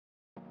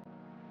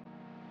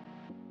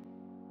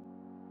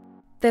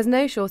There's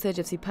no shortage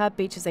of superb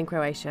beaches in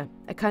Croatia,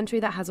 a country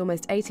that has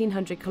almost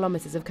 1,800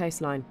 kilometres of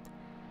coastline.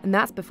 And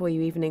that's before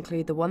you even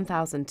include the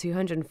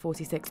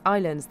 1,246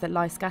 islands that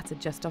lie scattered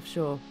just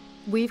offshore.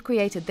 We've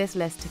created this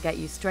list to get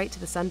you straight to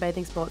the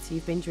sunbathing spots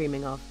you've been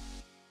dreaming of.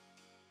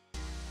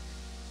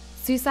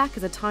 Susak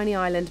is a tiny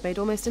island made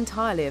almost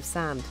entirely of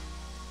sand.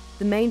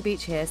 The main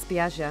beach here,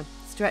 Spiaggia,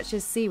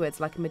 stretches seawards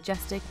like a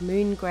majestic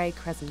moon-grey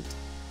crescent.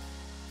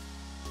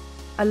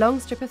 A long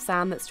strip of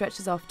sand that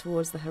stretches off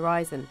towards the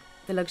horizon,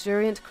 the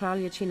luxuriant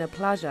Croatia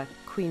Plaja,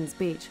 Queen's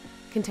Beach,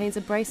 contains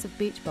a brace of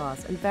beach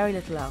bars and very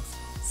little else,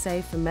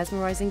 save for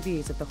mesmerising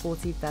views of the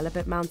haughty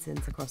Velebit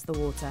Mountains across the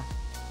water.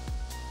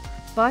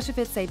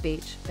 Barshavice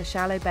Beach, a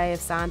shallow bay of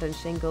sand and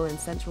shingle in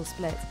central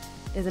Split,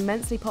 is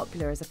immensely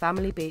popular as a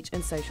family beach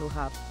and social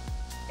hub.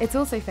 It's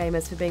also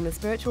famous for being the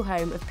spiritual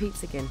home of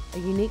pizzagin, a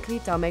uniquely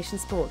Dalmatian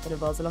sport that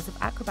involves a lot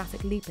of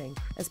acrobatic leaping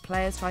as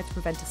players try to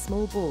prevent a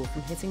small ball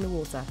from hitting the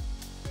water.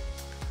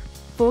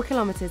 4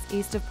 kilometres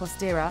east of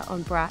Postira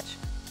on Brač,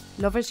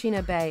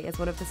 Lovrečina Bay is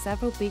one of the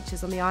several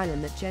beaches on the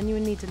island that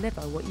genuinely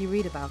deliver what you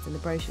read about in the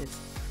brochures,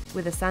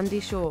 with a sandy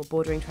shore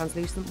bordering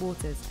translucent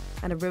waters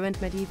and a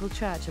ruined medieval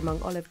church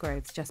among olive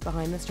groves just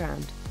behind the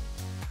strand.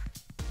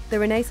 The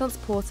Renaissance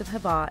port of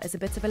Hvar is a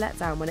bit of a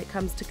letdown when it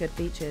comes to good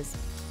beaches.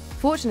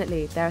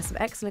 Fortunately, there are some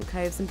excellent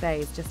coves and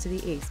bays just to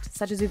the east,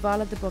 such as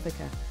Uvala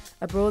Dubrovica,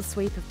 a broad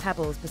sweep of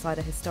pebbles beside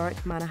a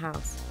historic manor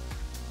house.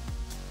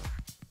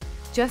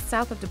 Just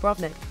south of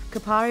Dubrovnik,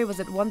 Kopari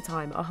was at one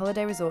time a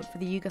holiday resort for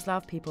the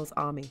Yugoslav People's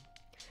Army.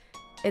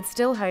 It's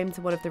still home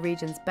to one of the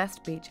region's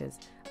best beaches,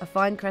 a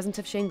fine crescent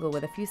of shingle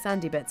with a few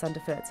sandy bits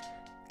underfoot,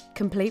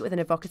 complete with an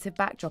evocative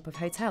backdrop of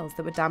hotels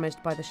that were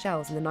damaged by the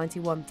shells in the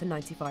 91 to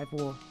 95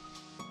 war.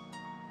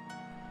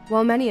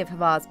 While many of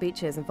Hvar's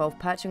beaches involve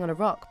perching on a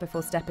rock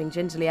before stepping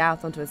gingerly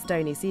out onto a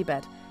stony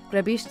seabed,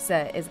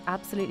 Grabišće is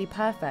absolutely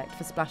perfect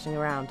for splashing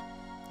around.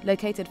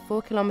 Located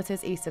 4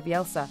 kilometres east of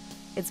Jelsa,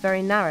 it's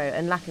very narrow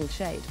and lacking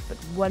shade, but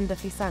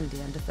wonderfully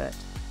sandy underfoot.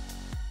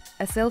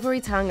 A silvery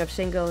tongue of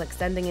shingle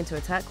extending into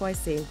a turquoise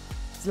sea,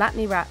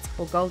 Zlatni Rat,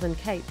 or Golden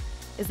Cape,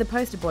 is the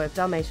poster boy of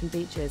Dalmatian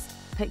beaches,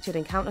 pictured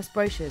in countless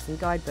brochures and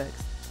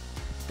guidebooks.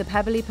 The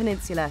pebbly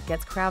peninsula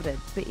gets crowded,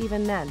 but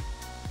even then,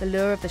 the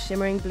lure of the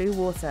shimmering blue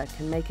water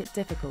can make it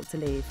difficult to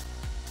leave.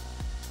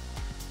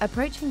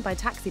 Approaching by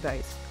taxi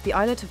boat, the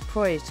islet of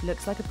Proj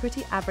looks like a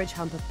pretty average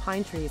hump of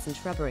pine trees and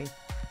shrubbery.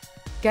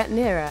 Get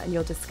nearer and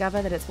you'll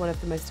discover that it's one of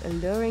the most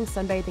alluring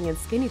sunbathing and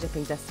skinny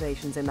dipping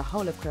destinations in the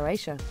whole of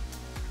Croatia,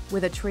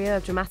 with a trio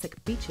of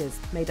dramatic beaches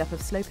made up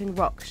of sloping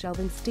rock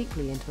shelving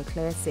steeply into a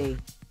clear sea.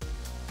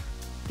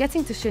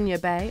 Getting to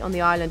Šunja Bay on the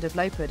island of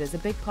Lopud is a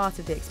big part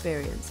of the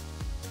experience.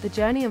 The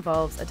journey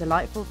involves a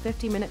delightful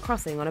 50-minute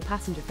crossing on a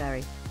passenger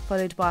ferry,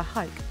 followed by a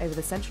hike over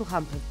the central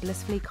hump of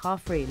blissfully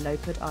car-free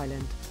Lopud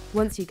Island.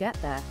 Once you get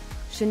there,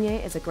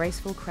 Šunja is a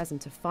graceful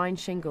crescent of fine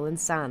shingle and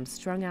sand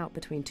strung out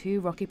between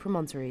two rocky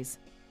promontories.